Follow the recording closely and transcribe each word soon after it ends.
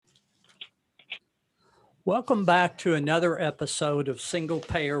Welcome back to another episode of Single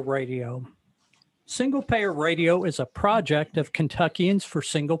Payer Radio. Single Payer Radio is a project of Kentuckians for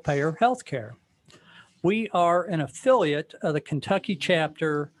Single Payer Healthcare. We are an affiliate of the Kentucky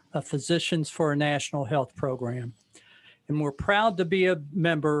chapter of Physicians for a National Health Program, and we're proud to be a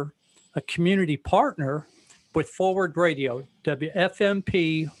member, a community partner with Forward Radio,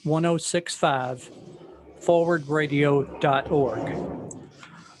 WFMP 1065, forwardradio.org.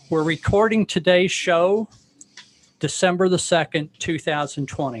 We're recording today's show December the 2nd,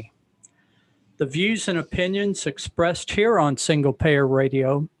 2020. The views and opinions expressed here on Single Payer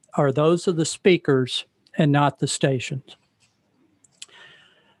Radio are those of the speakers and not the stations.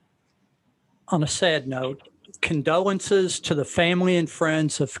 On a sad note, condolences to the family and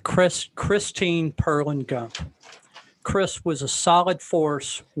friends of Christine Perlin Gump. Chris was a solid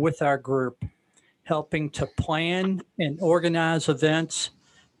force with our group, helping to plan and organize events,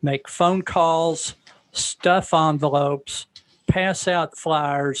 make phone calls, stuff envelopes, pass out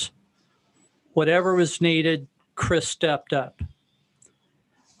flyers. Whatever was needed, Chris stepped up.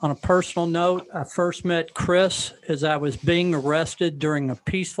 On a personal note, I first met Chris as I was being arrested during a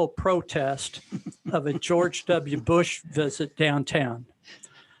peaceful protest of a George W. Bush visit downtown.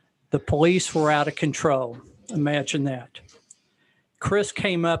 The police were out of control. Imagine that. Chris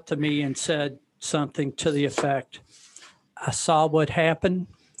came up to me and said something to the effect, "I saw what happened.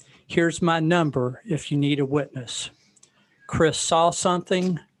 Here's my number if you need a witness." Chris saw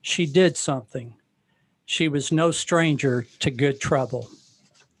something. She did something. She was no stranger to good trouble.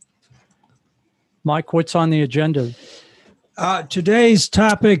 Mike, what's on the agenda? Today's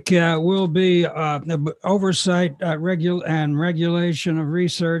topic will be oversight and regulation of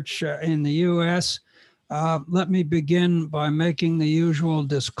research in the U.S. Let me begin by making the usual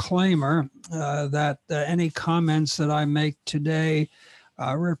disclaimer that any comments that I make today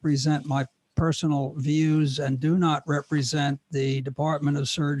represent my personal views and do not represent the Department of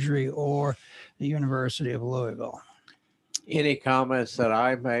Surgery or the University of Louisville. Any comments that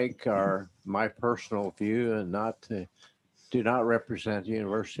I make are my personal view and do not represent the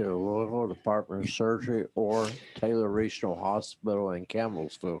University of Louisville, Department of Surgery, or Taylor Regional Hospital in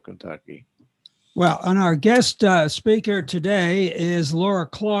Campbellsville, Kentucky. Well, and our guest speaker today is Laura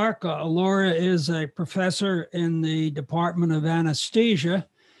Clark. Laura is a professor in the Department of Anesthesia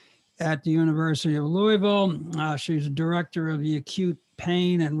at the University of Louisville. She's director of the Acute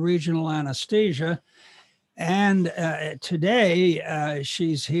Pain and Regional Anesthesia. And today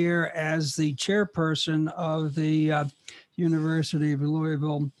she's here as the chairperson of the University of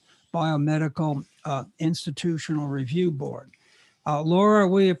Louisville Biomedical Institutional Review Board. Laura,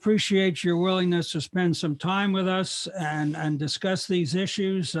 we appreciate your willingness to spend some time with us and discuss these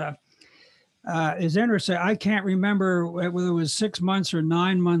issues. It's interesting. I can't remember whether it was 6 months or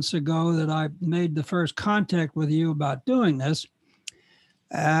 9 months ago that I made the first contact with you about doing this.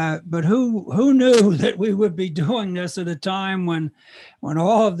 But who knew that we would be doing this at a time when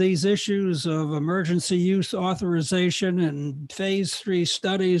all of these issues of emergency use authorization and phase 3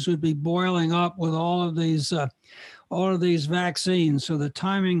 studies would be boiling up with all of these vaccines. So the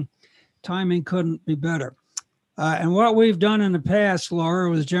timing couldn't be better. And what we've done in the past, Laura,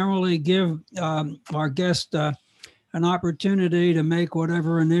 was generally give our guest an opportunity to make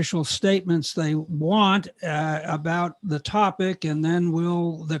whatever initial statements they want about the topic, and then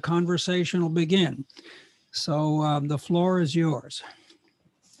the conversation will begin. So the floor is yours.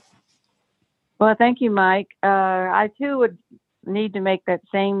 Well, thank you, Mike. I too would need to make that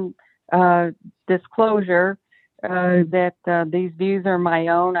same disclosure that these views are my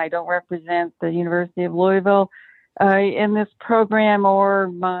own. I don't represent the University of Louisville in this program or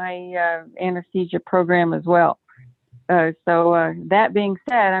my anesthesia program as well. So that being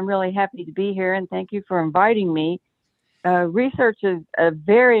said, I'm really happy to be here and thank you for inviting me. Research is a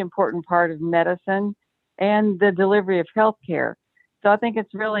very important part of medicine and the delivery of healthcare. So I think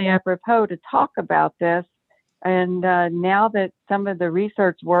it's really apropos to talk about this. And now that some of the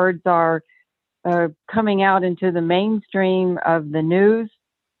research words are coming out into the mainstream of the news,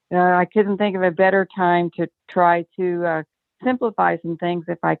 I couldn't think of a better time to try to simplify some things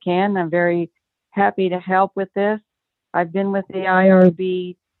if I can. I'm very happy to help with this. I've been with the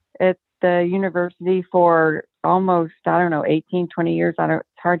IRB at the university for almost, 18, 20 years.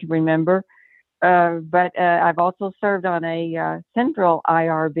 It's hard to remember. But I've also served on a central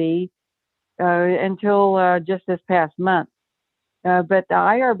IRB until just this past month. But the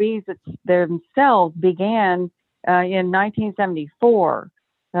IRBs themselves began in 1974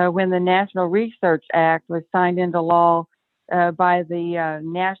 when the National Research Act was signed into law by the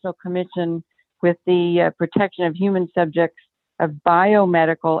National Commission with the protection of human subjects of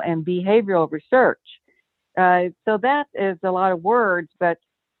biomedical and behavioral research. So that is a lot of words, but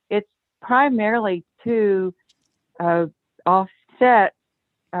it's primarily to offset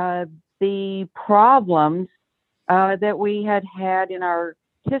the problems that we had in our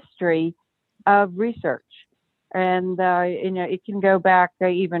history of research. And, it can go back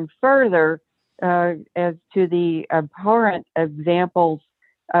even further as to the abhorrent examples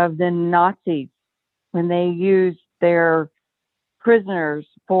of the Nazis when they used their prisoners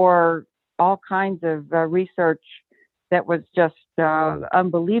for all kinds of research that was just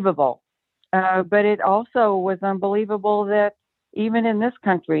unbelievable. But it also was unbelievable that even in this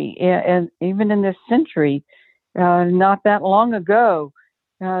country and even in this century, not that long ago,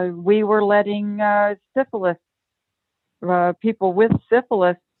 we were letting syphilis, people with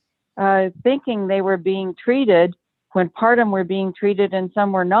syphilis, thinking they were being treated when part of them were being treated and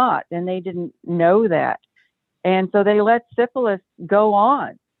some were not, and they didn't know that. And so they let syphilis go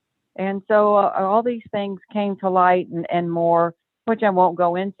on. And so all these things came to light and more, which I won't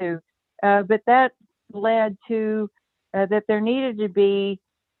go into. But that led to that there needed to be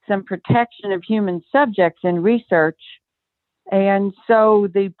some protection of human subjects in research. And so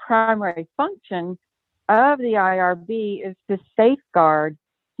the primary function of the IRB is to safeguard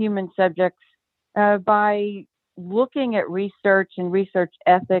human subjects by looking at research and research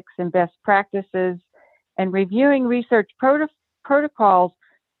ethics and best practices and reviewing research protocols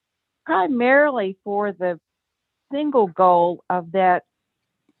primarily for the single goal of that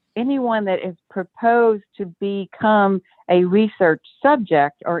anyone that is proposed to become a research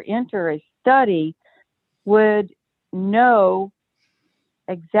subject or enter a study would know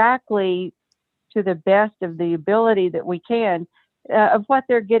exactly to the best of the ability that we can of what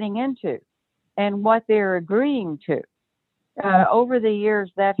they're getting into and what they're agreeing to. Over the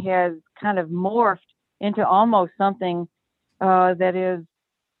years, that has kind of morphed into almost something that is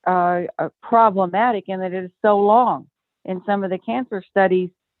problematic in that it is so long. In some of the cancer studies,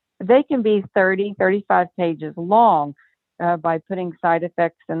 they can be 30, 35 pages long by putting side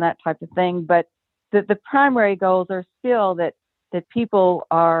effects and that type of thing. But the primary goals are still that people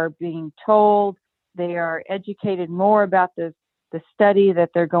are being told, they are educated more about the study that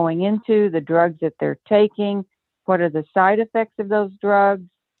they're going into, the drugs that they're taking, what are the side effects of those drugs,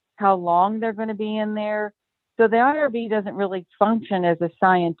 how long they're going to be in there. So the IRB doesn't really function as a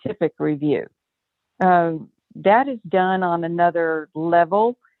scientific review. That is done on another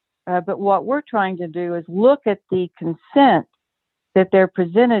level. But what we're trying to do is look at the consent that they're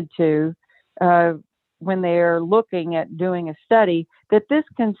presented to when they're looking at doing a study, that this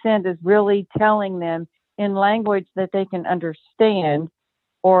consent is really telling them in language that they can understand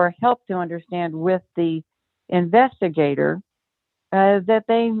or help to understand with the investigator that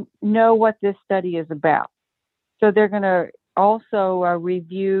they know what this study is about. So they're going to also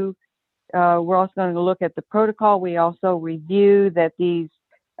review, we're also going to look at the protocol. We also review that these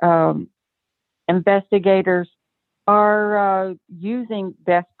investigators are using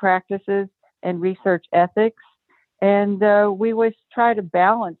best practices and research ethics. And we always try to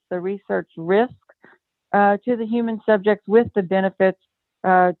balance the research risk to the human subjects with the benefits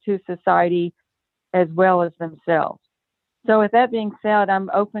to society as well as themselves. So with that being said, I'm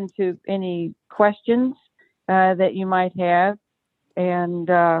open to any questions that you might have. And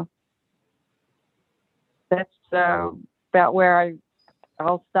that's about where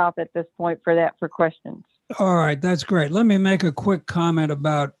I'll stop at this point for questions. All right, that's great. Let me make a quick comment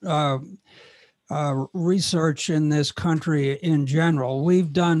about research in this country in general.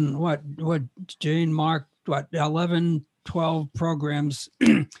 We've done what Jane marked, 11, 12 programs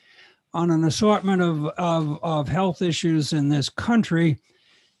on an assortment of health issues in this country.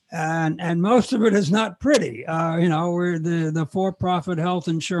 And most of it is not pretty. We're the for-profit health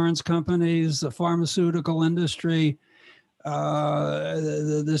insurance companies, the pharmaceutical industry,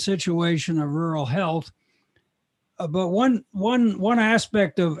 the situation of rural health. But one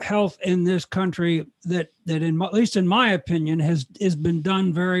aspect of health in this country that at least in my opinion has been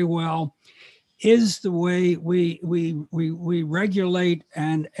done very well is the way we regulate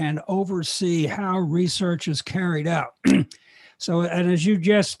and oversee how research is carried out. So, and as you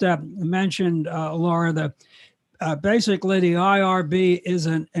just mentioned, Laura, basically the IRB is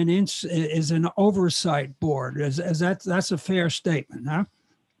an oversight board. That's a fair statement, huh?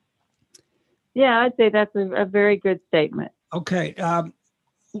 Yeah, I'd say that's a very good statement. Okay.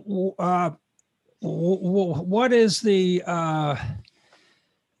 What is the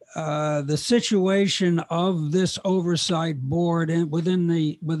situation of this oversight board within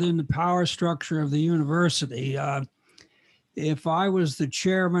the power structure of the university? If I was the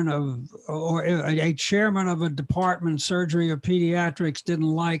chairman or a chairman of a department, surgery or pediatrics,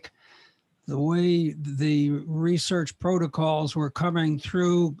 didn't like the way the research protocols were coming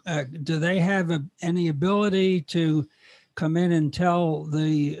through, do they have any ability to come in and tell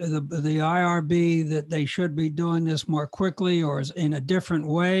the IRB that they should be doing this more quickly or in a different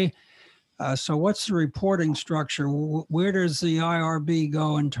way? So what's the reporting structure? Where does the IRB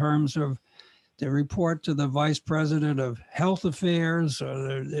go in terms of the report to the Vice President of Health Affairs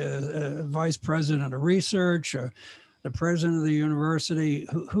or the Vice President of Research or the President of the university?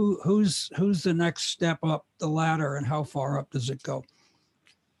 Who's the next step up the ladder, and how far up does it go?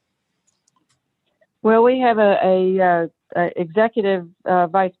 Well, we have a executive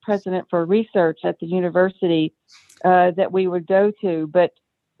vice president for research at the university that we would go to. But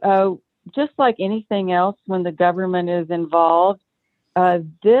just like anything else, when the government is involved,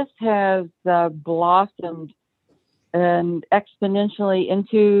 this has blossomed and exponentially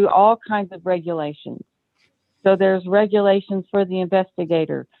into all kinds of regulations. So there's regulations for the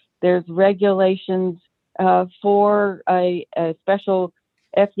investigator. There's regulations for a special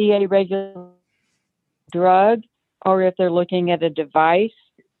FDA regulated drug, or if they're looking at a device,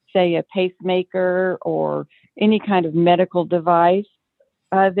 say a pacemaker or any kind of medical device.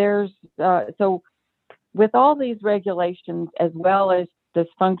 So with all these regulations, as well as this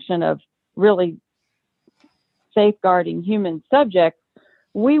function of really safeguarding human subjects,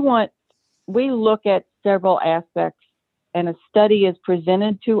 we look at several aspects, and a study is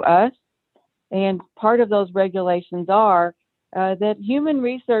presented to us. And part of those regulations are that human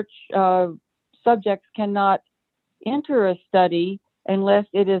research subjects cannot enter a study unless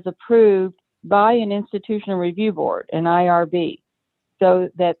it is approved by an institutional review board, an IRB, so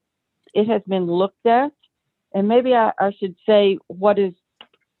that it has been looked at. And maybe I should say what is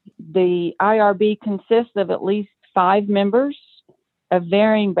the IRB consists of at least 5 members of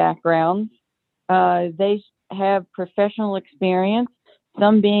varying backgrounds. They have professional experience,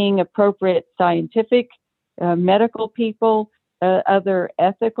 some being appropriate scientific, medical people, other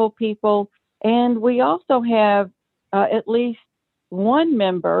ethical people. And we also have at least one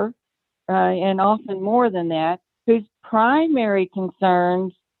member, and often more than that, whose primary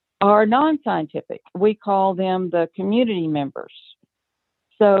concerns are non-scientific. We call them the community members.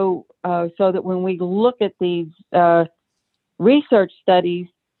 So that when we look at these research studies,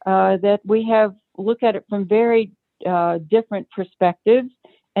 that we have look at it from very different perspectives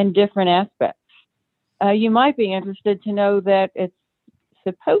and different aspects. You might be interested to know that it's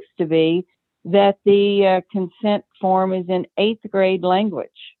supposed to be that the consent form is in 8th grade language.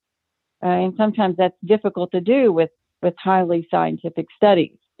 And sometimes that's difficult to do with highly scientific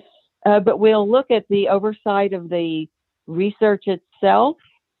studies. But we'll look at the oversight of the research itself,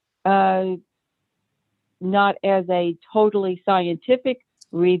 not as a totally scientific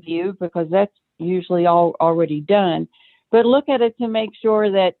review, because that's usually already done, but look at it to make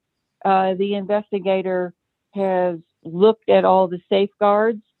sure that the investigator has looked at all the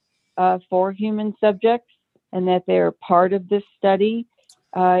safeguards for human subjects, and that they're part of this study,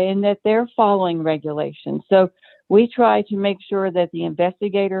 and that they're following regulations. So we try to make sure that the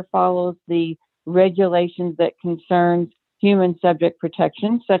investigator follows the regulations that concerns human subject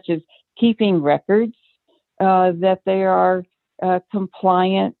protection, such as keeping records, that they are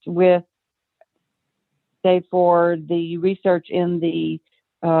compliant with, say, for the research in the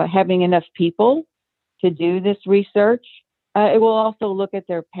having enough people to do this research. It will also look at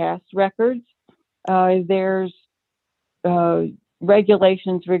their past records. There's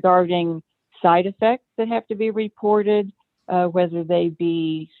regulations regarding side effects that have to be reported, whether they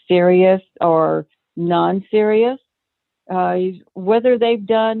be serious or non-serious, whether they've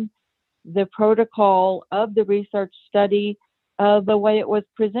done the protocol of the research study the way it was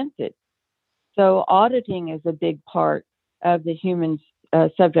presented. So auditing is a big part of the Human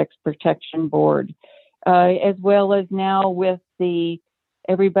Subjects Protection Board, as well as now with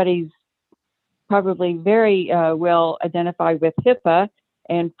everybody's probably very well identified with HIPAA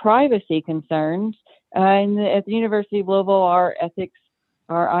and privacy concerns. And at the University of Louisville, our ethics,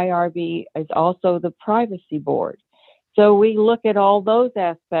 our IRB is also the privacy board. So we look at all those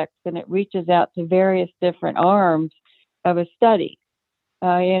aspects, and it reaches out to various different arms of a study.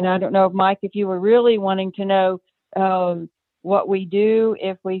 And I don't know, Mike, if you were really wanting to know what we do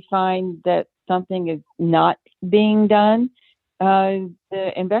if we find that something is not being done.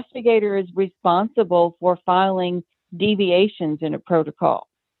 The investigator is responsible for filing deviations in a protocol.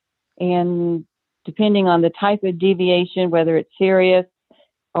 And depending on the type of deviation, whether it's serious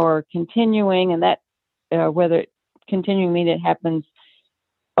or continuing, and that whether continuing means it happens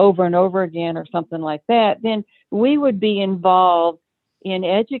over and over again or something like that, then we would be involved in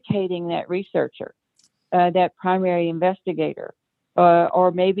educating that researcher, that primary investigator,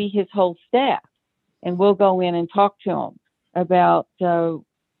 or maybe his whole staff, and we'll go in and talk to them about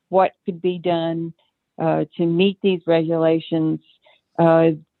what could be done to meet these regulations,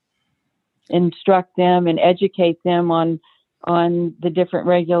 instruct them and educate them on the different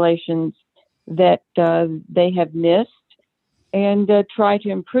regulations that they have missed, and try to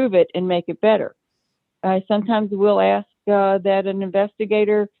improve it and make it better. Sometimes we'll ask that an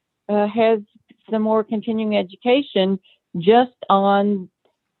investigator has some more continuing education just on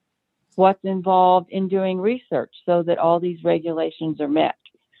what's involved in doing research so that all these regulations are met.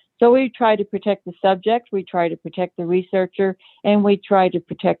 So we try to protect the subject, we try to protect the researcher, and we try to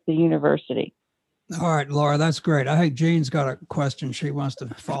protect the university. All right, Laura, that's great. I think Jean's got a question she wants to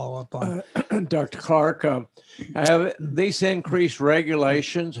follow up on. Dr. Clark, have these increased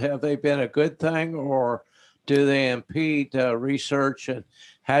regulations, have they been a good thing, or do they impede research? And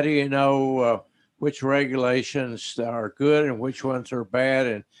how do you know which regulations are good and which ones are bad?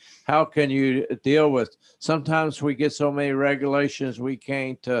 And how can you deal with, sometimes we get so many regulations we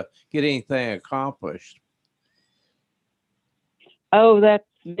can't get anything accomplished. Oh, that's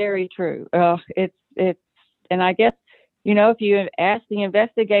very true. And I guess, if you ask the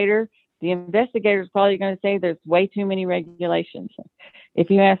investigator is probably going to say there's way too many regulations. If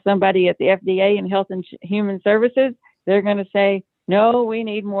you ask somebody at the FDA and Health and Human Services, they're going to say, no, we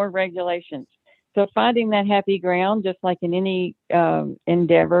need more regulations. So finding that happy ground, just like in any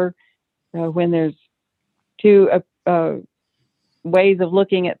endeavor, when there's two ways of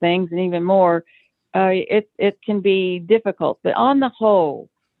looking at things and even more, it can be difficult. But on the whole,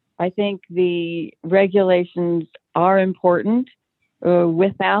 I think the regulations are important.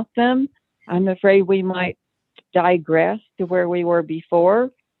 Without them, I'm afraid we might digress to where we were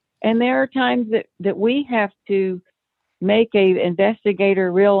before. And there are times that we have to make an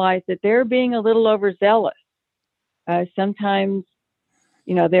investigator realize that they're being a little overzealous. Sometimes,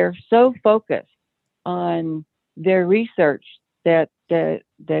 they're so focused on their research that it's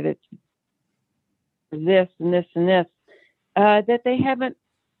this and this and this, that they've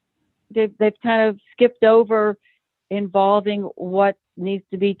kind of skipped over involving what needs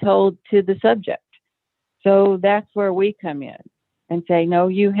to be told to the subject. So that's where we come in and say, no,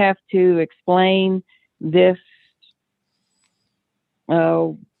 you have to explain this.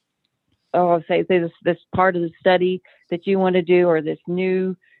 I'll say this part of the study that you want to do, or this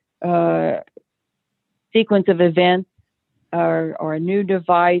new sequence of events, or a new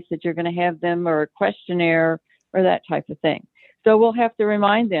device that you're going to have them, or a questionnaire, or that type of thing. So we'll have to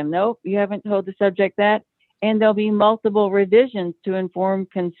remind them, no, you haven't told the subject that, and there'll be multiple revisions to inform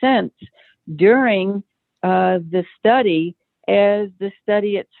consent during the study as the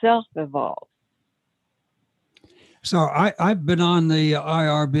study itself evolves. So I've been on the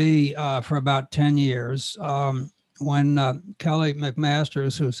IRB for about 10 years. When Kelly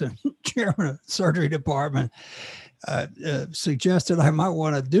McMasters, who's the chairman of the surgery department, suggested I might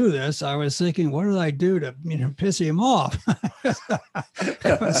want to do this, I was thinking, what did I do to piss him off?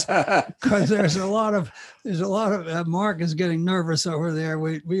 Because there's a lot of Mark is getting nervous over there.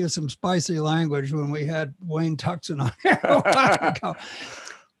 We had some spicy language when we had Wayne Tuxen on here a while ago.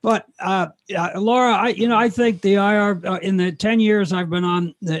 But Laura, I think the IR in the 10 years I've been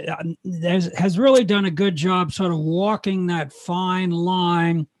on has really done a good job sort of walking that fine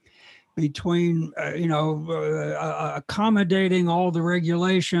line between accommodating all the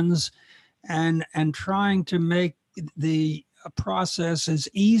regulations and trying to make the process as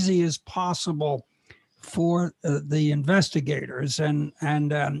easy as possible for the investigators. And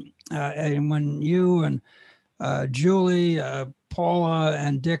when you and Julie, Paula,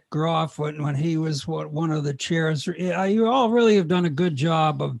 and Dick Groff, when he was one of the chairs, you all really have done a good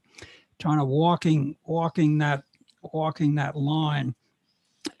job of trying to walking that line.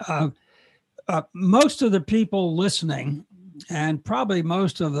 Most of the people listening, and probably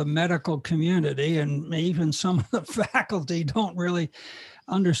most of the medical community, and even some of the faculty, don't really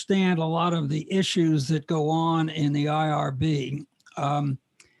understand a lot of the issues that go on in the IRB.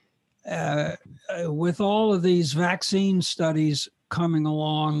 With all of these vaccine studies coming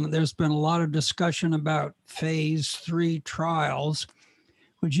along, there's been a lot of discussion about phase 3 trials.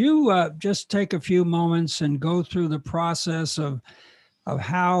 Would you just take a few moments and go through the process of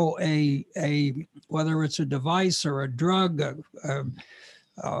how a whether it's a device or a drug, a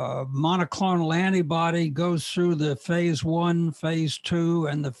monoclonal antibody goes through the phase 1, phase 2,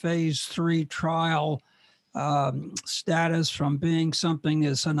 and the phase 3 trial status, from being something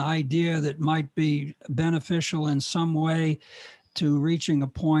as an idea that might be beneficial in some way to reaching a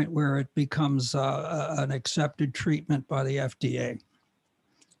point where it becomes an accepted treatment by the FDA?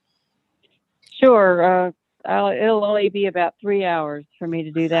 Sure. it'll only be about 3 hours for me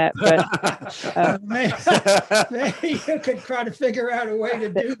to do that. But Maybe you could try to figure out a way to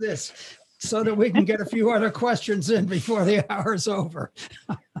do this so that we can get a few other questions in before the hour's over.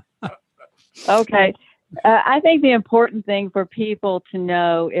 okay. I think the important thing for people to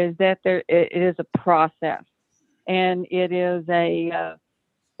know is that it is a process, and it is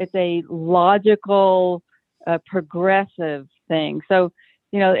it's a logical, progressive thing. So,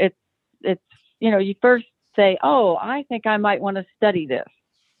 it's you first say, oh, I think I might want to study this,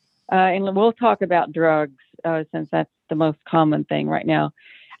 and we'll talk about drugs since that's the most common thing right now.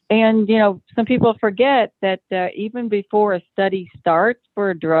 And some people forget that even before a study starts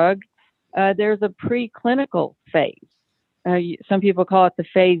for a drug, there's a preclinical phase. Some people call it the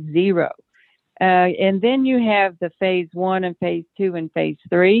phase 0. And then you have the phase 1 and phase 2 and phase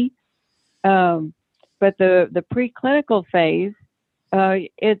 3. But the preclinical phase,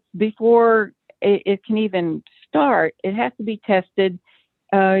 it's before it can even start, it has to be tested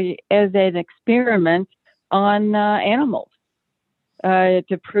as an experiment on animals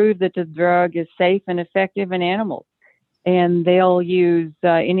to prove that the drug is safe and effective in animals. And they'll use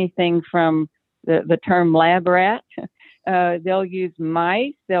anything from the term lab rat. They'll use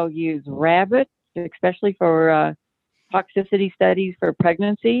mice. They'll use rabbits, especially for toxicity studies for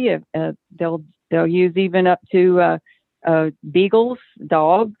pregnancy. They'll use even up to beagles,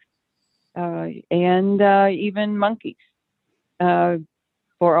 dogs, and even monkeys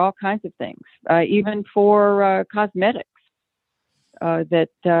for all kinds of things, even for cosmetics that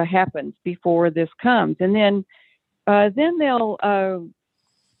happens before this comes. And then they'll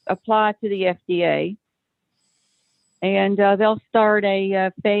apply to the FDA, and they'll start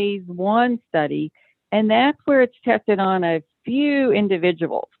a phase 1 study, and that's where it's tested on a few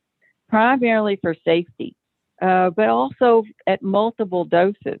individuals, primarily for safety, but also at multiple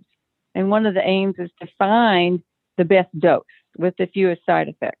doses. And one of the aims is to find the best dose with the fewest side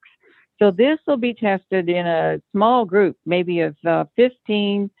effects. So this will be tested in a small group, maybe of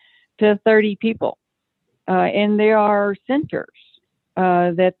 15 to 30 people. And there are centers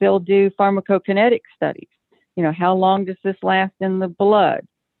that they'll do pharmacokinetic studies. How long does this last in the blood?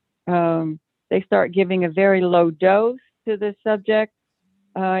 They start giving a very low dose to the subject,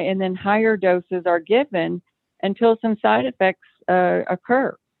 and then higher doses are given until some side effects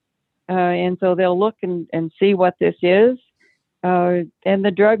occur. And so they'll look and see what this is. And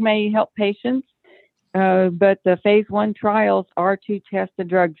the drug may help patients, but the phase 1 trials are to test the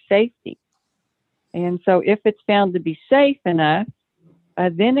drug's safety. And so if it's found to be safe enough,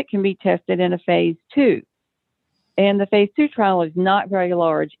 then it can be tested in a phase 2. And the phase 2 trial is not very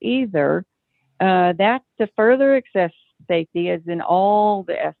large either. That's to further assess safety, as in all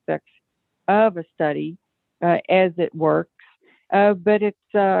the aspects of a study as it works. But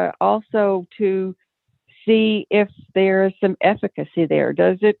it's also to see if there's some efficacy there.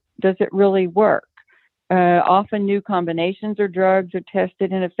 Does it really work? Often new combinations or drugs are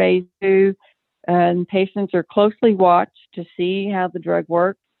tested in a phase 2, and patients are closely watched to see how the drug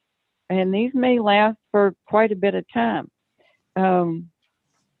works. And these may last for quite a bit of time. And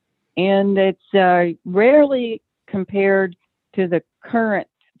it's rarely compared to the current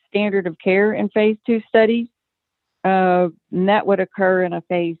standard of care in phase 2 studies. And that would occur in a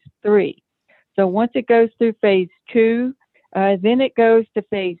phase 3. So once it goes through phase 2, then it goes to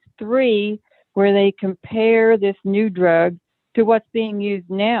phase 3, where they compare this new drug to what's being used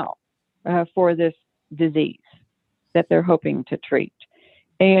now for this disease that they're hoping to treat.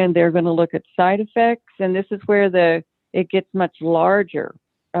 And they're going to look at side effects, and this is where it gets much larger.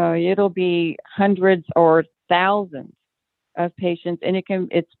 It'll be hundreds or thousands of patients, and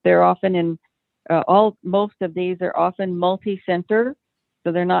they're often in most of these are often multi-center,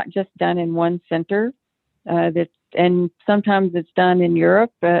 so they're not just done in one center. And sometimes it's done in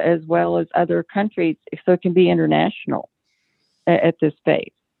Europe as well as other countries, so it can be international at this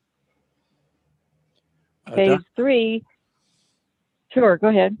phase. Phase 3. Sure, go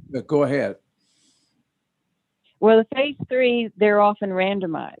ahead. Go ahead. Well, the phase 3, they're often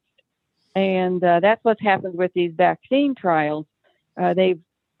randomized. And that's what's happened with these vaccine trials. They've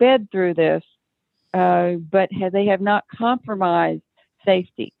fed through this, but they have not compromised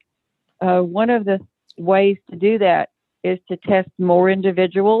safety. One of the ways to do that is to test more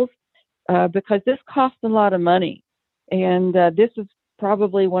individuals because this costs a lot of money. And this is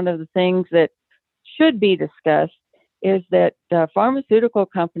probably one of the things that should be discussed, is that pharmaceutical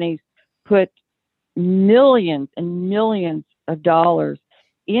companies put millions and millions of dollars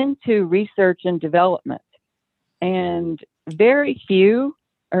into research and development, and very few,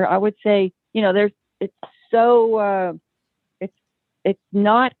 or I would say, it's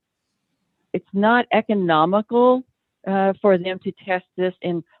not it's not economical for them to test this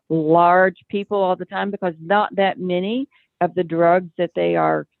in large people all the time, because not that many of the drugs that they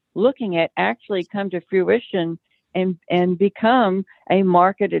are looking at actually come to fruition and become a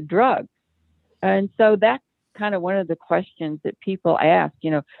marketed drug. And so that's kind of one of the questions that people ask,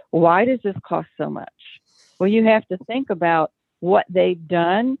 why does this cost so much? Well, you have to think about what they've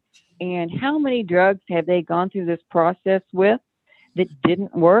done and how many drugs have they gone through this process with that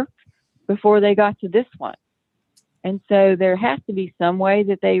didn't work before they got to this one. And so there has to be some way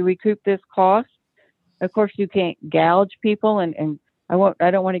that they recoup this cost. Of course, you can't gouge people, and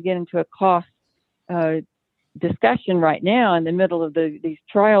I don't want to get into a cost discussion right now in the middle of these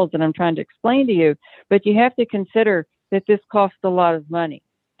trials that I'm trying to explain to you. But you have to consider that this costs a lot of money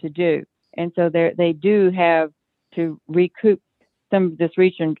to do, and so they do have to recoup some of this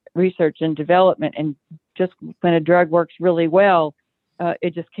research and development. And just when a drug works really well,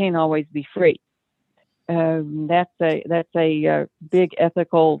 it just can't always be free. That's a big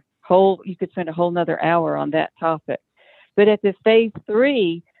ethical whole. You could spend a whole nother hour on that topic. But at this phase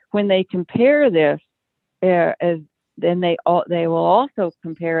 3, when they compare this, then they will also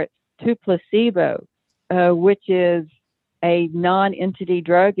compare it to placebo, which is a non-entity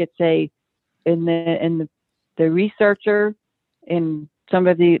drug. It's the researcher in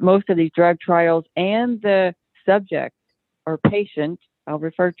most of these drug trials, and the subject or patient, I'll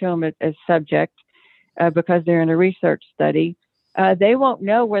refer to them as subject, because they're in a research study, they won't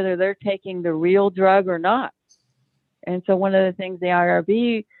know whether they're taking the real drug or not. And so one of the things the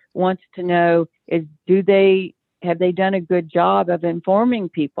IRB wants to know is, have they done a good job of informing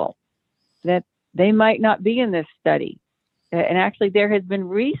people that they might not be in this study? And actually, there has been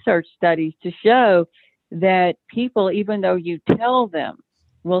research studies to show that people, even though you tell them,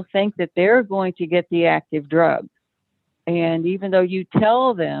 will think that they're going to get the active drug. And even though you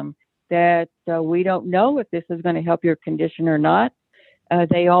tell them that we don't know if this is going to help your condition or not,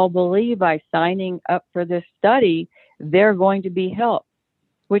 they all believe by signing up for this study, they're going to be helped,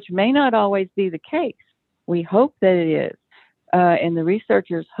 which may not always be the case. We hope that it is, and the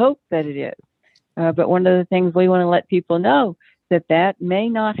researchers hope that it is. But one of the things we want to let people know that may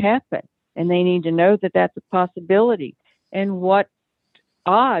not happen, and they need to know that that's a possibility. And what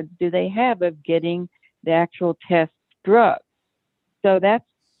odds do they have of getting the actual test drug? So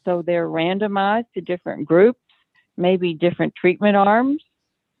they're randomized to different groups, maybe different treatment arms,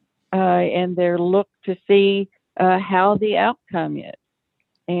 and they're looked to see how the outcome is.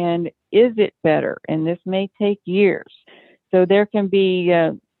 And is it better? And this may take years. So there can be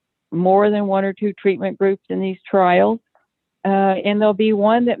more than 1 or 2 treatment groups in these trials. And there'll be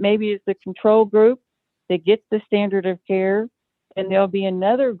one that maybe is the control group that gets the standard of care. And there'll be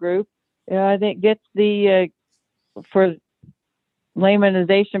another group that gets for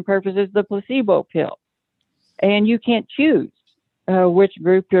laymanization purposes, the placebo pill. And you can't choose which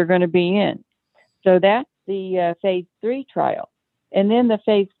group you're going to be in. So that's the phase 3 trial. And then the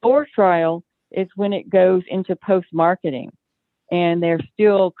phase 4 trial is when it goes into post-marketing, and they're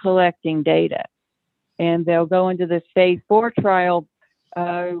still collecting data. And they'll go into this phase 4 trial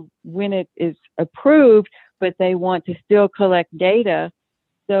when it is approved, but they want to still collect data.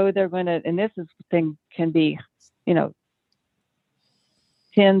 So they're going to, and this thing can be,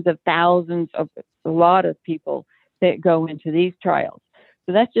 tens of thousands of a lot of people that go into these trials.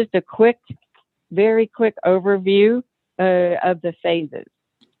 So that's just a very quick overview of the phases.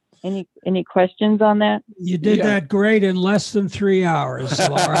 Any questions on that? You did that great in less than 3 hours,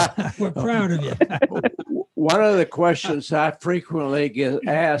 Laura. We're proud of you. One of the questions I frequently get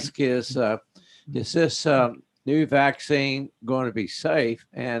asked is this new vaccine going to be safe?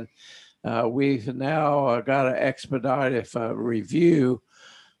 And we've now got an expedited review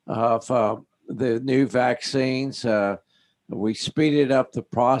of the new vaccines. We speeded up the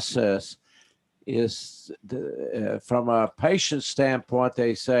process. From a patient standpoint,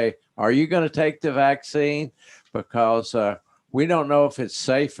 they say, are you going to take the vaccine? Because we don't know if it's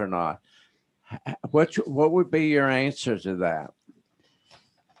safe or not. What would be your answer to that?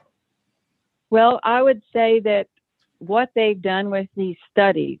 Well, I would say that what they've done with these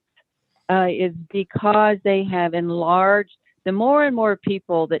studies is because they have enlarged, the more and more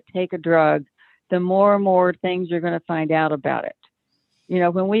people that take a drug, the more and more things you're going to find out about it.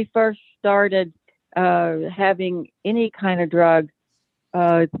 When we first started having any kind of drug,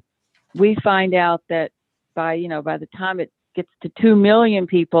 we find out that by the time it gets to 2 million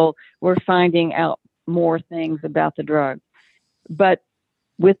people, we're finding out more things about the drug. But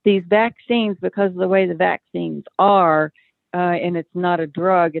with these vaccines, because of the way the vaccines are, and it's not a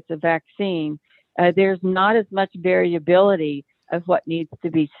drug, it's a vaccine, there's not as much variability of what needs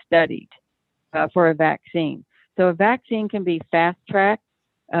to be studied. for a vaccine. So a vaccine can be fast-tracked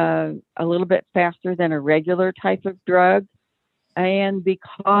a little bit faster than a regular type of drug. And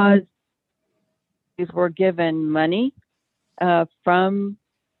because these were given money from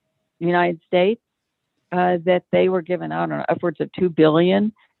the United States, that they were given, I don't know, upwards of $2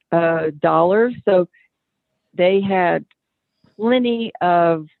 billion. So they had plenty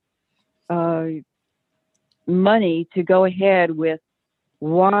of money to go ahead with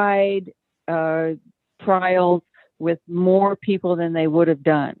wide trials with more people than they would have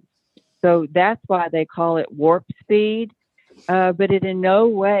done. So that's why they call it warp speed, but it in no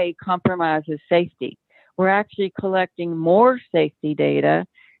way compromises safety. We're actually collecting more safety data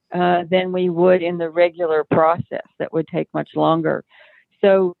than we would in the regular process that would take much longer.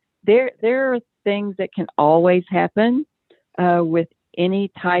 So there are things that can always happen with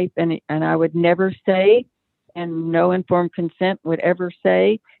any type, and I would never say, and no informed consent would ever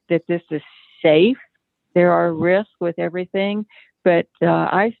say that this is safe. There are risks with everything, but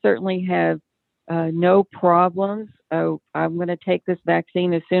I certainly have no problems. I'm going to take this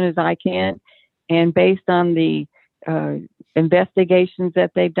vaccine as soon as I can, and based on the investigations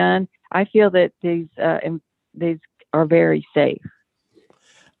that they've done, I feel that these are very safe.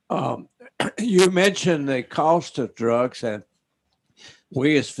 You mentioned the cost of drugs, and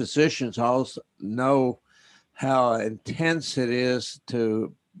we as physicians also know how intense it is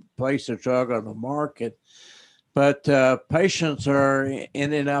to place a drug on the market. But patients are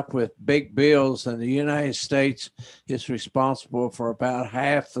ending up with big bills, and the United States is responsible for about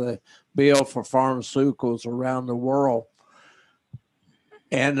half the bill for pharmaceuticals around the world.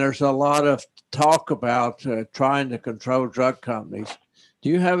 And there's a lot of talk about trying to control drug companies. Do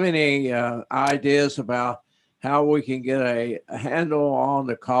you have any ideas about how we can get a handle on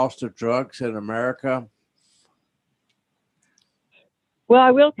the cost of drugs in America? Well,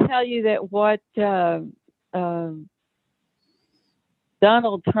 I will tell you that what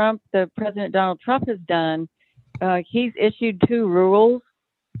Donald Trump, the President Donald Trump, has done, he's issued 2 rules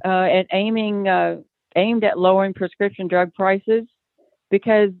aimed at lowering prescription drug prices,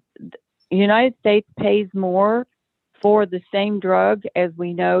 because the United States pays more for the same drug, as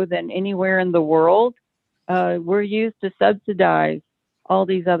we know, than anywhere in the world. We're used to subsidize all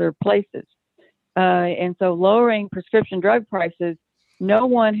these other places. And so lowering prescription drug prices, no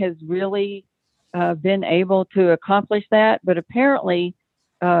one has really been able to accomplish that. But apparently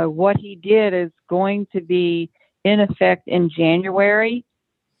what he did is going to be in effect in January.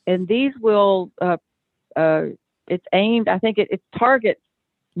 And these will, it's aimed, I think it targets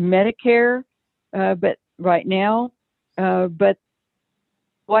Medicare, but right now, but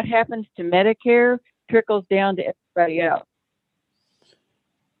what happens to Medicare trickles down to everybody else.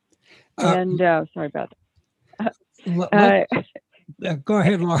 And sorry about that. Go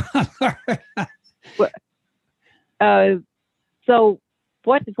ahead, Laura. So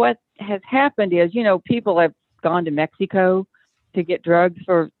what has happened is, people have gone to Mexico to get drugs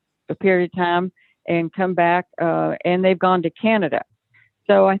for a period of time and come back, and they've gone to Canada.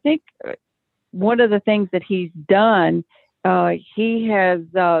 So I think one of the things that he's done, he has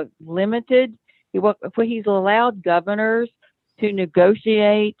limited, he's allowed governors to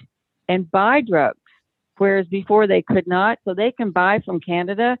negotiate and buy drugs, whereas before they could not. So they can buy from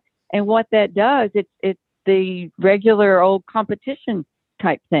Canada, and what that does, it's the regular old competition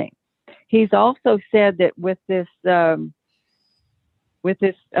type thing. He's also said that with this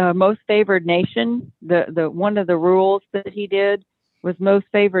most favored nation, the one of the rules that he did was most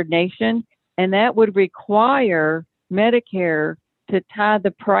favored nation, and that would require Medicare to tie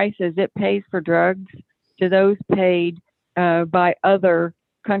the prices it pays for drugs to those paid by other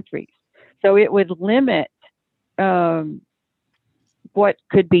countries. So it would limit what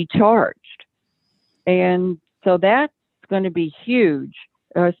could be charged. And so that's going to be huge,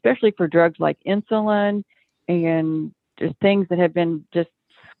 especially for drugs like insulin and just things that have been just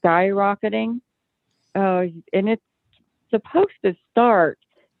skyrocketing. And it's supposed to start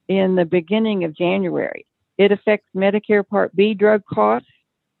in the beginning of January. It affects Medicare Part B drug costs,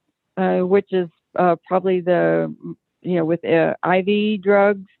 which is probably with IV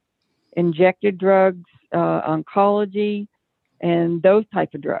drugs, injected drugs, oncology, and those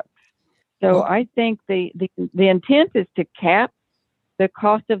type of drugs. So I think the intent is to cap the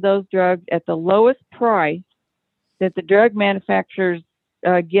cost of those drugs at the lowest price that the drug manufacturers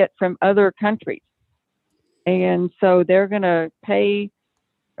get from other countries. And so they're going to pay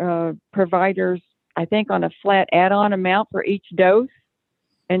providers, I think, on a flat add-on amount for each dose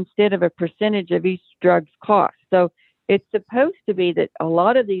instead of a percentage of each drug's cost. So it's supposed to be that a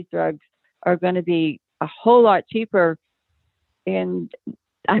lot of these drugs are going to be a whole lot cheaper, and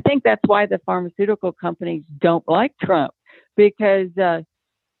I think that's why the pharmaceutical companies don't like Trump, because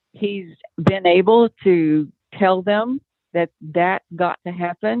he's been able to tell them that got to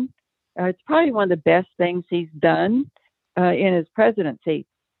happen. It's probably one of the best things he's done in his presidency.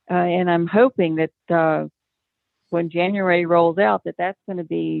 And I'm hoping that when January rolls out, that's going to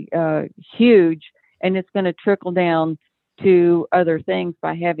be huge, and it's going to trickle down to other things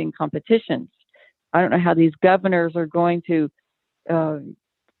by having competitions. I don't know how these governors are going to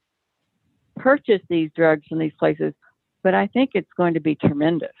purchase these drugs from these places, but I think it's going to be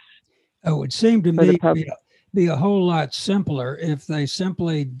tremendous. It would seem to me be a whole lot simpler if they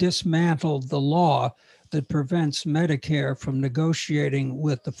simply dismantled the law that prevents Medicare from negotiating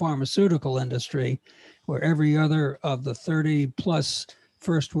with the pharmaceutical industry, where every other of the 30 plus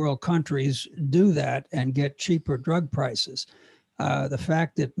first world countries do that and get cheaper drug prices. The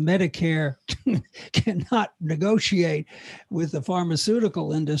fact that Medicare cannot negotiate with the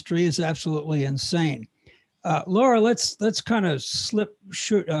pharmaceutical industry is absolutely insane. Laura, let's kind of switch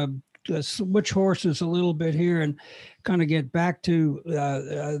horses a little bit here and kind of get back to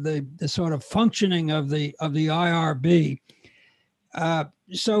the sort of functioning of the IRB.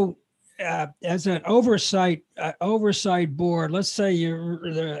 So as an oversight board, let's say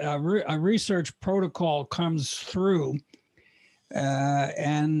a research protocol comes through,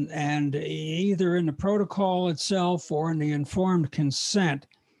 and either in the protocol itself or in the informed consent,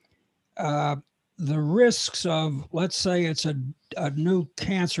 the risks of, let's say it's a new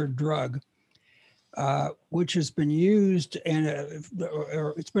cancer drug, which has been used and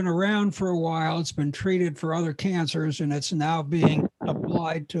it's been around for a while, it's been treated for other cancers, and it's now being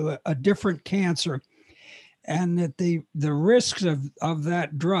applied to a different cancer. And that the risks of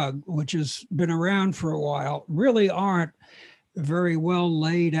that drug, which has been around for a while, really aren't very well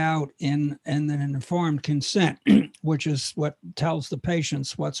laid out in an informed consent, which is what tells the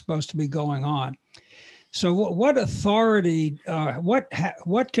patients what's supposed to be going on. So what authority, what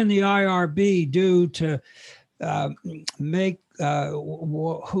can the IRB do to make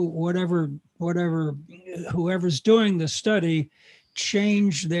whoever's doing the study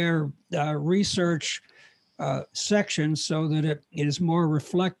change their research section so that it is more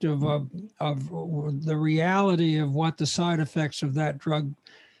reflective of the reality of what the side effects of that drug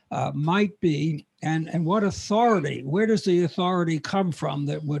might be, and what authority, where does the authority come from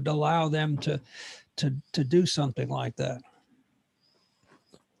that would allow them to do something like that?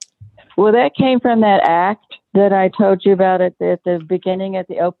 Well, that came from that act that I told you about at the beginning, at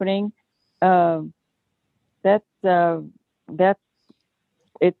the opening. That's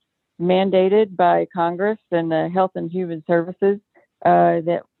it's mandated by Congress and the Health and Human Services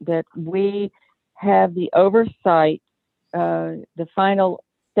that we have the oversight, the final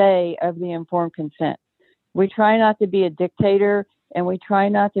say of the informed consent. We try not to be a dictator, and we try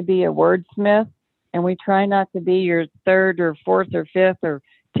not to be a wordsmith, and we try not to be your third or fourth or fifth or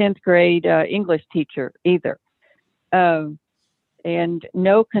 10th grade English teacher either. And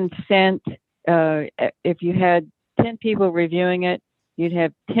no consent, if you had 10 people reviewing it, you'd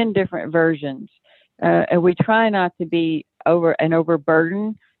have 10 different versions. And we try not to be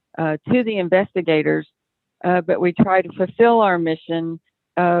overburden to the investigators, but we try to fulfill our mission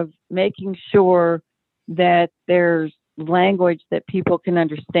of making sure that there's language that people can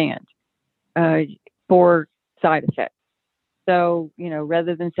understand for side effects. So,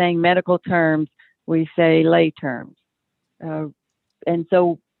 rather than saying medical terms, we say lay terms. And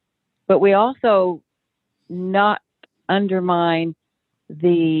so, but we also not undermine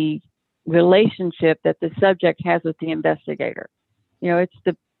the relationship that the subject has with the investigator. It's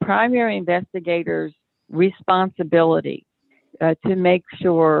the primary investigator's responsibility to make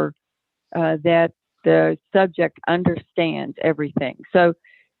sure that the subject understands everything. So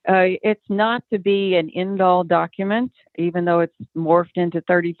it's not to be an end-all document, even though it's morphed into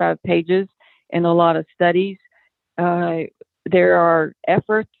 35 pages in a lot of studies. There are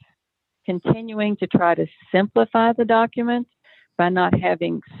efforts continuing to try to simplify the document by not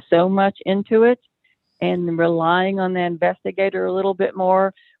having so much into it and relying on the investigator a little bit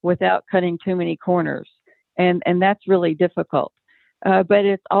more without cutting too many corners. And that's really difficult. But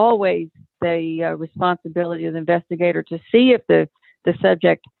it's always the responsibility of the investigator to see if the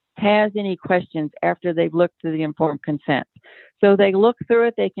subject has any questions after they've looked through the informed consent. So they look through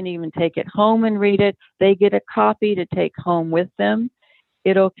it, they can even take it home and read it. They get a copy to take home with them.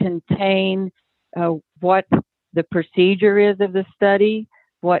 It'll contain what the procedure is of the study,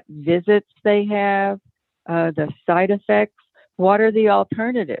 what visits they have, the side effects, what are the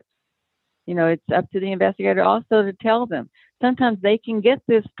alternatives. It's up to the investigator also to tell them. Sometimes they can get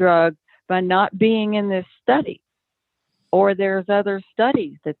this drug by not being in this study. or there's other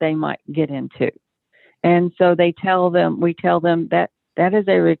studies that they might get into. And so we tell them that that is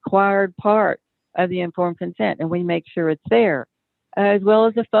a required part of the informed consent, and we make sure it's there, as well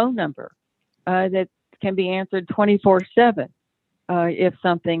as a phone number that can be answered 24/7 if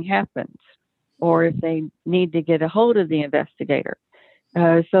something happens, or if they need to get a hold of the investigator.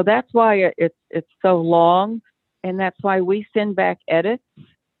 So that's why it's so long, and that's why we send back edits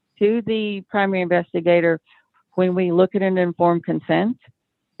to the primary investigator when we look at an informed consent.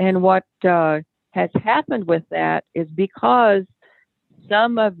 And what has happened with that is because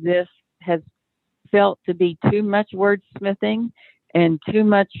some of this has felt to be too much wordsmithing and too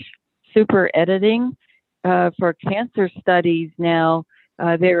much super editing. For cancer studies now,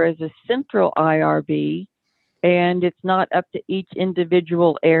 there is a central IRB, and it's not up to each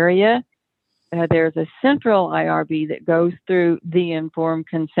individual area. There's a central IRB that goes through the informed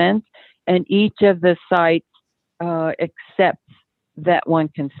consent, and each of the sites accepts that one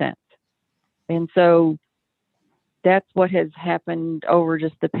consent. And so that's what has happened over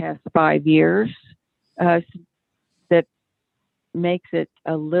just the past 5 years. That makes it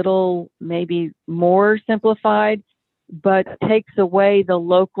a little maybe more simplified, but takes away the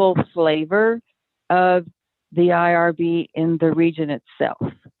local flavor of the IRB in the region itself.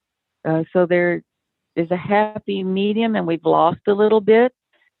 So there is a happy medium, and we've lost a little bit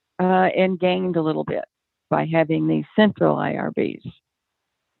and gained a little bit by having these central IRBs.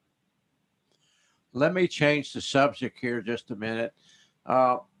 Let me change the subject here just a minute.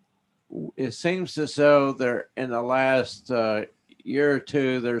 It seems as though there, in the last year or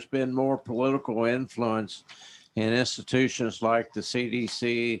two, there's been more political influence in institutions like the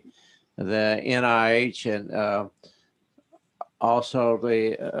CDC, the NIH, and also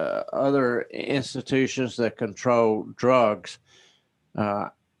the other institutions that control drugs.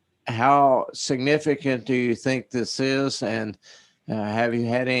 How significant do you think this is? And have you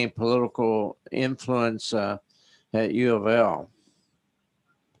had any political influence at U of L?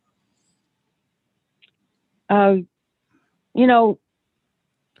 You know,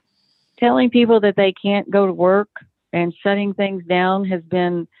 telling people that they can't go to work and shutting things down has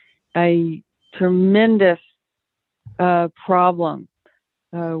been a tremendous problem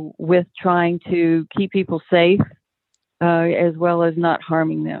with trying to keep people safe as well as not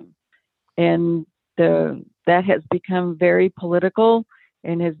harming them. And that has become very political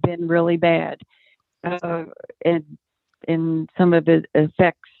and has been really bad in some of the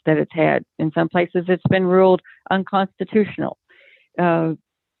effects that it's had. In some places, it's been ruled unconstitutional.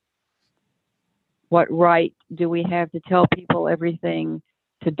 What right do we have to tell people everything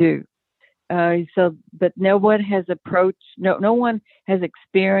to do? But no one has no one has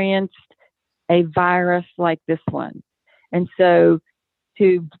experienced a virus like this one. And so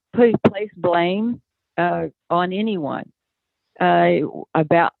to place blame on anyone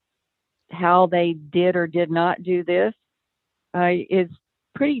about how they did or did not do this is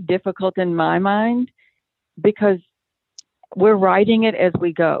pretty difficult in my mind, because we're writing it as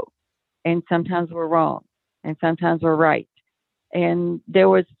we go. And sometimes we're wrong, and sometimes we're right. And there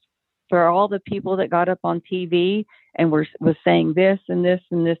was, for all the people that got up on TV and was saying this and this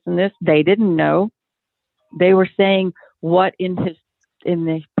and this and this, they didn't know. They were saying what in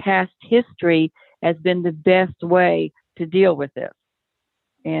the past history has been the best way to deal with this.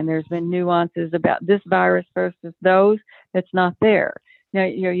 And there's been nuances about this virus versus those that's not there. Now,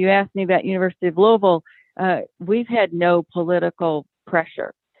 you asked me about University of Louisville. We've had no political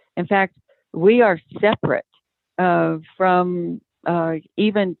pressure. In fact, we are separate from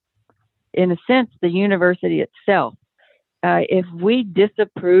even, in a sense, the university itself. If we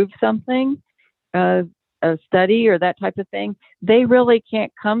disapprove something, a study or that type of thing, they really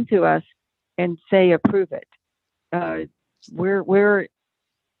can't come to us and say approve it. We're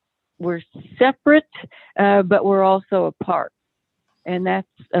separate, but we're also apart, and that's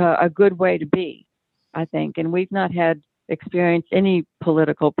a good way to be, I think. And we've not had experienced any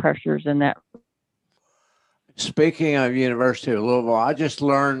political pressures in that. Speaking of University of Louisville, I just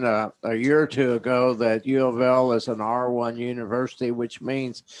learned a year or two ago that U of L is an R1 university, which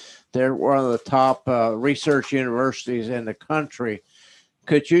means they're one of the top research universities in the country.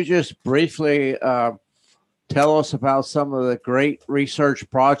 Could you just briefly tell us about some of the great research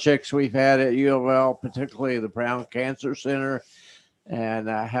projects we've had at U of L, particularly the Brown Cancer Center, and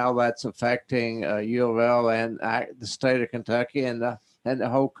how that's affecting U of L and the state of Kentucky and the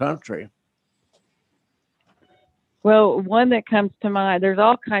whole country? Well, one that comes to mind, there's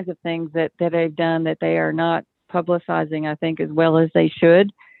all kinds of things that they've done that they are not publicizing, I think, as well as they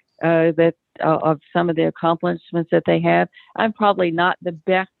should, of some of the accomplishments that they have. I'm probably not the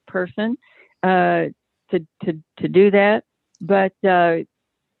best person to to do that. But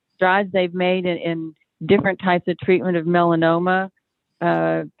strides they've made in different types of treatment of melanoma,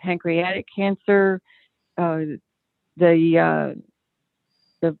 pancreatic cancer, the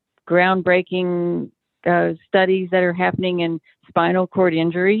groundbreaking studies that are happening in spinal cord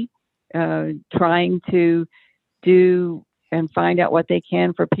injury, trying to do and find out what they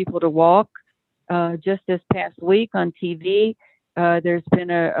can for people to walk. Just this past week on TV, there's been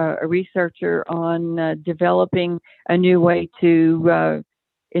a researcher on developing a new way to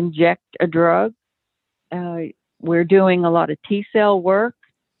inject a drug. We're doing a lot of T-cell work,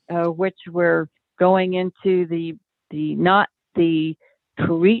 which we're going into the not the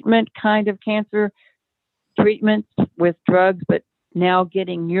treatment kind of cancer treatments with drugs, but now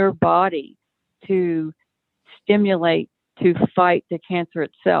getting your body to stimulate to fight the cancer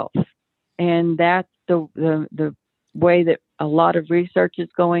itself. And that's the way that a lot of research is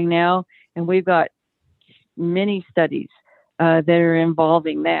going now. And we've got many studies that are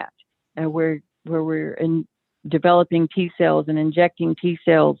involving that, where we're developing T cells and injecting T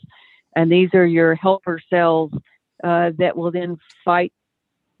cells. And these are your helper cells that will then fight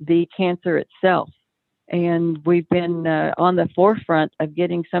the cancer itself. And we've been on the forefront of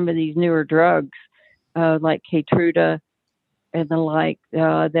getting some of these newer drugs like Keytruda and the like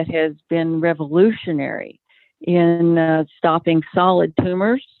that has been revolutionary in stopping solid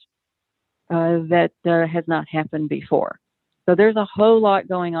tumors that has not happened before. So there's a whole lot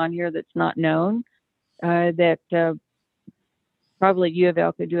going on here that's not known that probably U of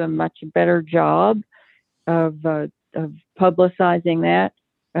L could do a much better job of publicizing that.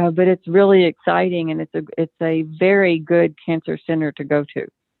 But it's really exciting, and it's a very good cancer center to go to.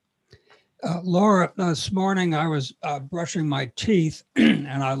 Laura, this morning I was brushing my teeth,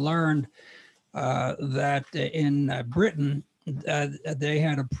 and I learned that in Britain they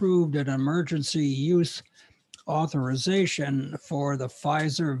had approved an emergency use authorization for the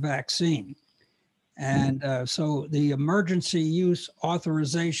Pfizer vaccine. And so the emergency use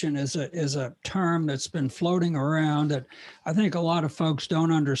authorization is a term that's been floating around that I think a lot of folks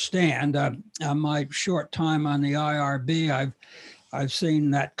don't understand. On my short time on the IRB, I've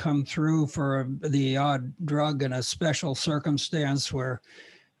seen that come through for the odd drug in a special circumstance where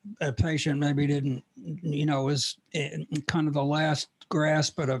a patient maybe didn't, was in kind of the last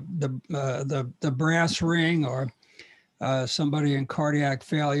grasp of the brass ring, or somebody in cardiac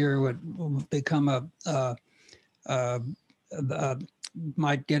failure would become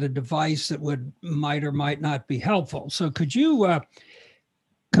might get a device that might or might not be helpful. So could you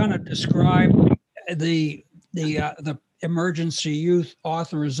kind of describe the emergency use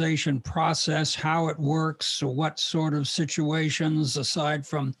authorization process, how it works, so what sort of situations aside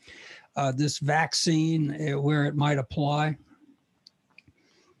from this vaccine where it might apply?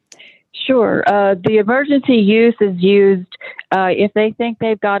 Sure. The emergency use is used if they think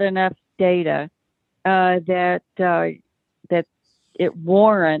they've got enough data that it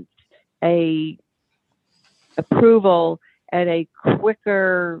warrants a approval at a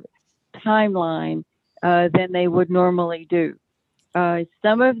quicker timeline than they would normally do.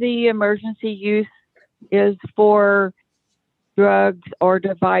 Some of the emergency use is for drugs or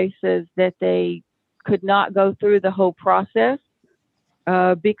devices that they could not go through the whole process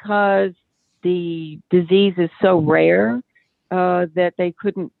because the disease is so rare that they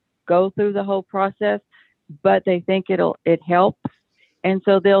couldn't go through the whole process, but they think it helps. And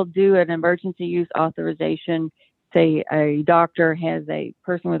so they'll do an emergency use authorization. Say a doctor has a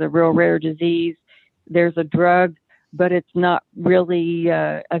person with a real rare disease. There's a drug, but it's not really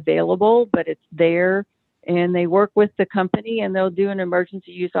available, but it's there. And they work with the company and they'll do an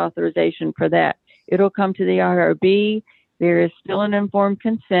emergency use authorization for that. It'll come to the IRB. There is still an informed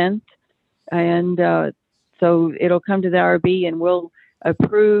consent. And so it'll come to the IRB and we'll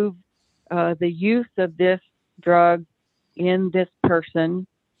approve the use of this drug in this person,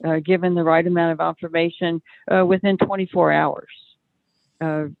 given the right amount of information within 24 hours.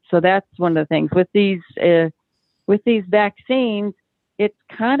 So that's one of the things with these vaccines. It's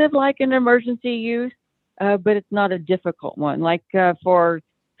kind of like an emergency use, but it's not a difficult one. Like for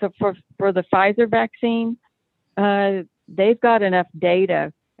the Pfizer vaccine, they've got enough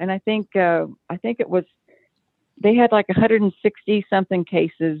data, and I think it was they had like 160 something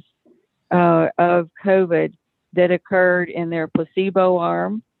cases of COVID that occurred in their placebo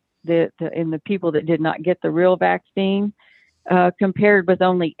arm, in the people that did not get the real vaccine, compared with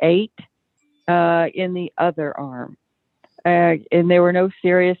only 8 in the other arm. And there were no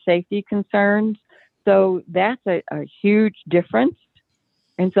serious safety concerns. So that's a huge difference.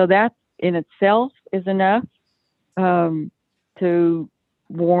 And so that in itself is enough to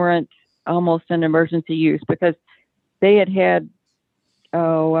warrant almost an emergency use because they had,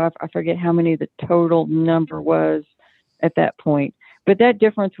 oh, I forget how many the total number was at that point. But that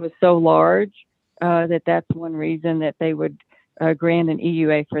difference was so large that that's one reason that they would grant an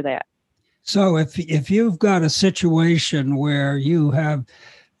EUA for that. So if you've got a situation where you have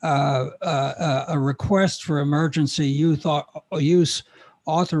a request for emergency use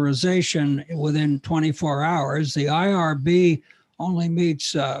authorization within 24 hours, the IRB only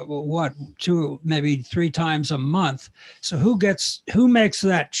meets two, maybe 3 times a month. So who makes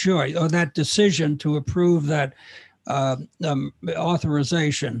that choice or that decision to approve that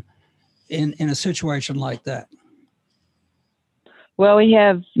authorization in a situation like that? Well, we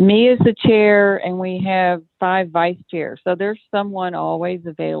have me as the chair and we have 5 vice chairs. So there's someone always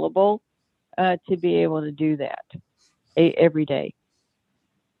available to be able to do that every day.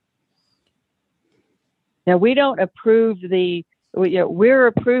 Now, we don't approve we're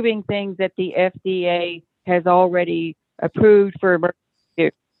approving things that the FDA has already approved for emergency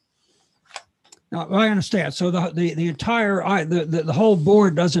use. Now, I understand. So the entire the whole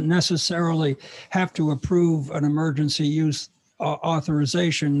board doesn't necessarily have to approve an emergency use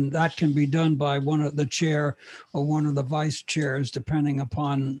authorization. That can be done by one of the chair or one of the vice chairs, depending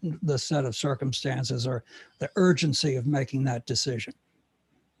upon the set of circumstances or the urgency of making that decision.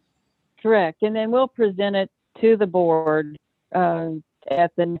 Correct. And then we'll present it to the board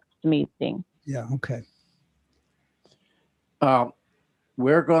at the next meeting. Yeah. Okay.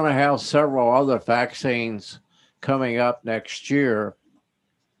 We're going to have several other vaccines coming up next year.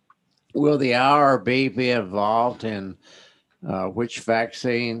 Will the IRB be involved in which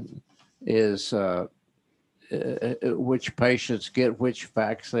vaccine is, which patients get which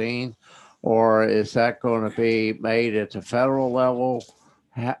vaccine, or is that going to be made at the federal level?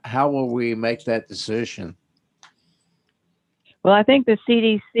 How will we make that decision? Well, I think the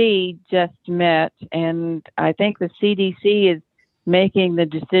CDC just met, and I think the CDC is making the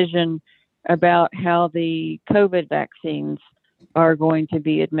decision about how the COVID vaccines are going to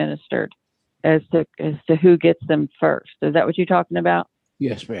be administered as to who gets them first. Is that what you're talking about?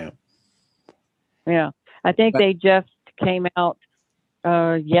 Yes, ma'am. Yeah. I think they just came out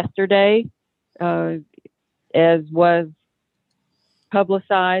yesterday, as was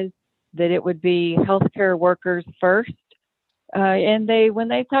publicized, that it would be healthcare workers first. And when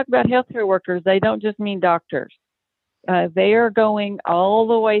they talk about healthcare workers, they don't just mean doctors. They are going all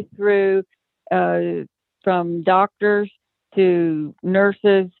the way through from doctors to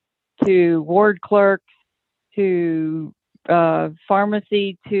nurses to ward clerks to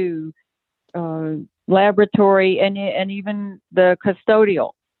pharmacy to laboratory and even the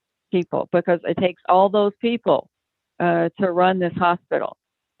custodial people, because it takes all those people to run this hospital.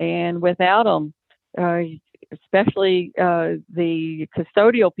 And without them, especially the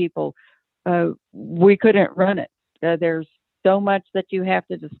custodial people, we couldn't run it. There's so much that you have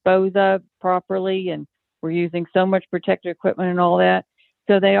to dispose of properly, and we're using so much protective equipment and all that.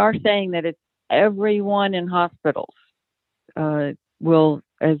 So they are saying that it's everyone in hospitals is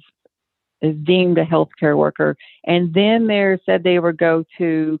deemed a healthcare worker. And then they said they would go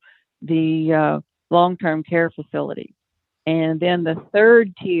to the long-term care facility. And then the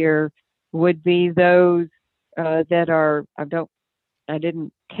third tier would be those that are, I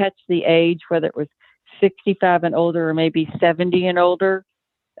didn't catch the age, whether it was 65 and older or maybe 70 and older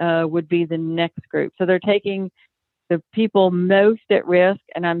would be the next group. So they're taking the people most at risk,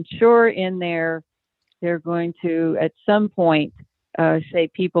 and I'm sure in there they're going to at some point say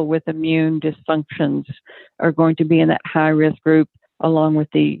people with immune dysfunctions are going to be in that high risk group, along with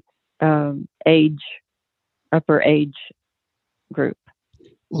the upper age group.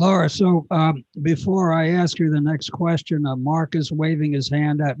 Laura, so before I ask you the next question, Mark is waving his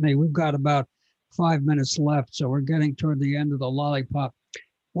hand at me. We've got about 5 minutes left, so we're getting toward the end of the lollipop.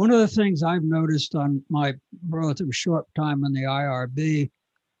 One of the things I've noticed on my relatively short time in the IRB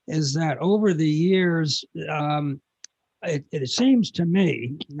is that over the years, it seems to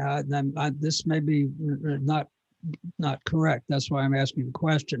me, this may be not correct, that's why I'm asking the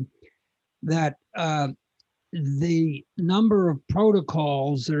question, that the number of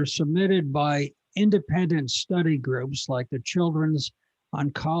protocols that are submitted by independent study groups like the Children's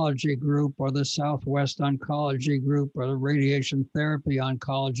Oncology Group or the Southwest Oncology Group or the Radiation Therapy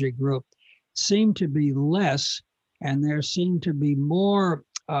Oncology Group seem to be less, and there seem to be more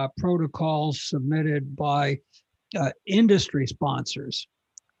protocols submitted by industry sponsors.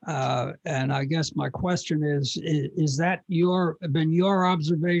 And I guess my question is that been your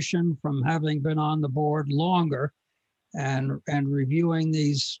observation from having been on the board longer and reviewing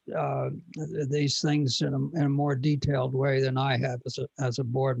these things in a more detailed way than I have as a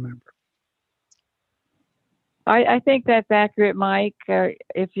board member? I think that's accurate, Mike.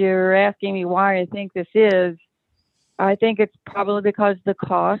 If you're asking me why I think this is, I think it's probably because the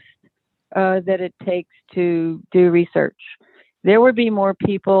cost that it takes to do research. There would be more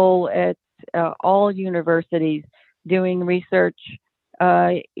people at all universities doing research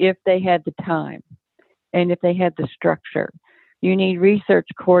if they had the time and if they had the structure. You need research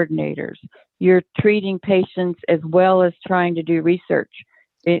coordinators. You're treating patients as well as trying to do research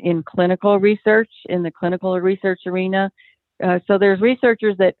in clinical research, in the clinical research arena. So there's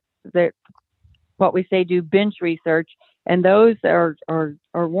researchers that what we say do bench research, and those are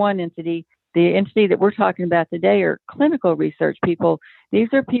one entity. The entity that we're talking about today are clinical research people. These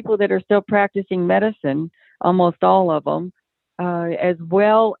are people that are still practicing medicine, almost all of them, as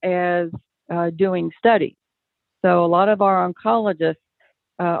well as doing studies. So a lot of our oncologists,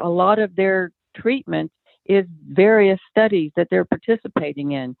 a lot of their treatment is various studies that they're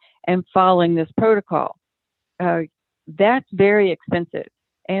participating in and following this protocol. That's very expensive,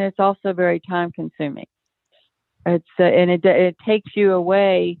 and it's also very time consuming. And it takes you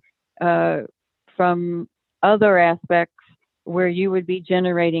away from other aspects where you would be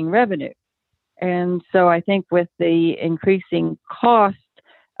generating revenue. And so I think with the increasing cost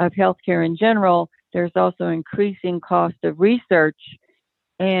of healthcare in general, there's also increasing cost of research,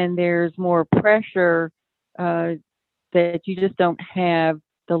 and there's more pressure that you just don't have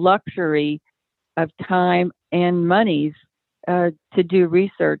the luxury of time and monies to do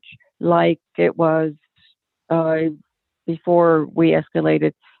research like it was before we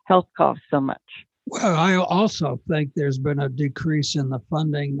escalated health costs so much. Well, I also think there's been a decrease in the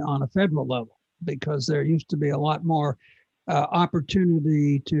funding on a federal level because there used to be a lot more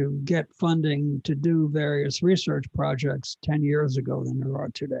opportunity to get funding to do various research projects 10 years ago than there are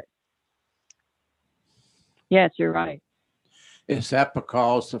today. Yes, you're right. Is that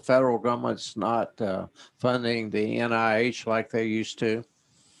because the federal government's not funding the NIH like they used to?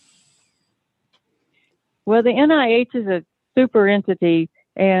 Well, the NIH is a super entity,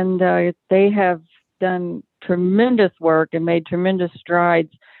 and they have done tremendous work and made tremendous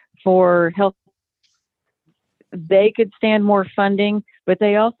strides for health. They could stand more funding, but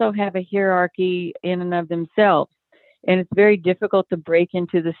they also have a hierarchy in and of themselves. And it's very difficult to break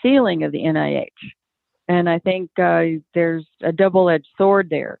into the ceiling of the NIH. And I think there's a double-edged sword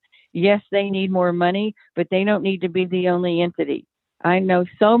there. Yes, they need more money, but they don't need to be the only entity. I know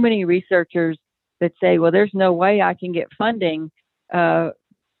so many researchers that say, well, there's no way I can get funding from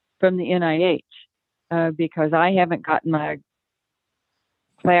the NIH because I haven't gotten my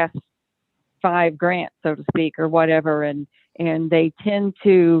class 5 grant, so to speak, or whatever. And they tend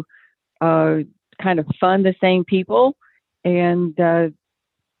to kind of fund the same people. And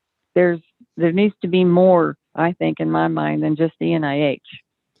there needs to be more, I think, in my mind, than just the NIH.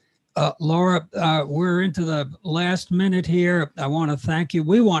 Laura, we're into the last minute here. I want to thank you.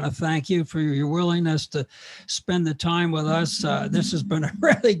 We want to thank you for your willingness to spend the time with us. This has been a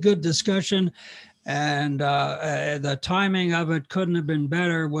really good discussion, and the timing of it couldn't have been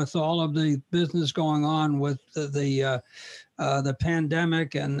better with all of the business going on with the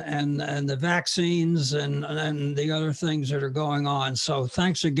pandemic and the vaccines and the other things that are going on. So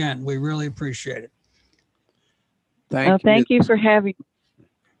thanks again. We really appreciate it. Thank you for having me.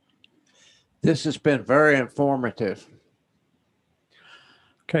 This has been very informative.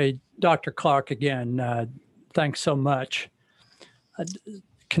 Okay, Dr. Clark, again, thanks so much.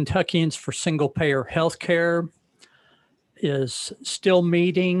 Kentuckians for Single Payer Healthcare is still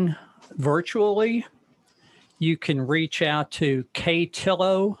meeting virtually. You can reach out to Kay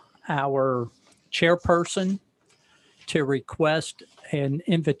Tillow, our chairperson, to request an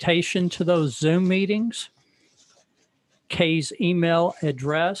invitation to those Zoom meetings. Kay's email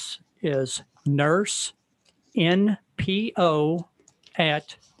address is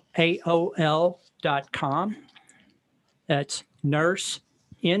nursenpo@aol.com. That's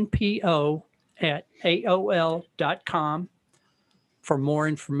nursenpo@aol.com. For more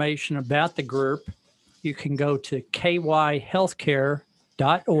information about the group, you can go to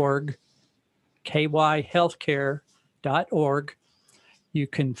kyhealthcare.org, kyhealthcare.org. You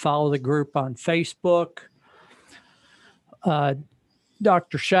can follow the group on Facebook.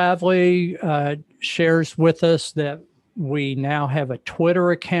 Dr. Shively shares with us that we now have a Twitter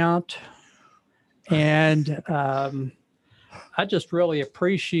account. And I just really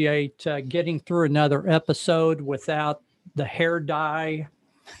appreciate getting through another episode without the hair dye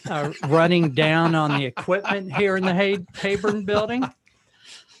running down on the equipment here in the Hayburn building.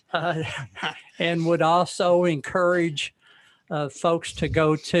 And would also encourage folks to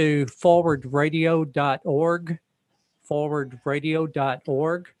go to forwardradio.org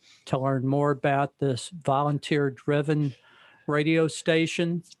payforwardradio.org to learn more about this volunteer-driven radio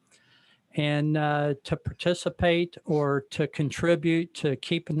station and to participate or to contribute to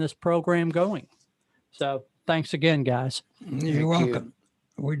keeping this program going. So thanks again, guys. You're welcome.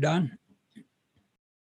 We're done.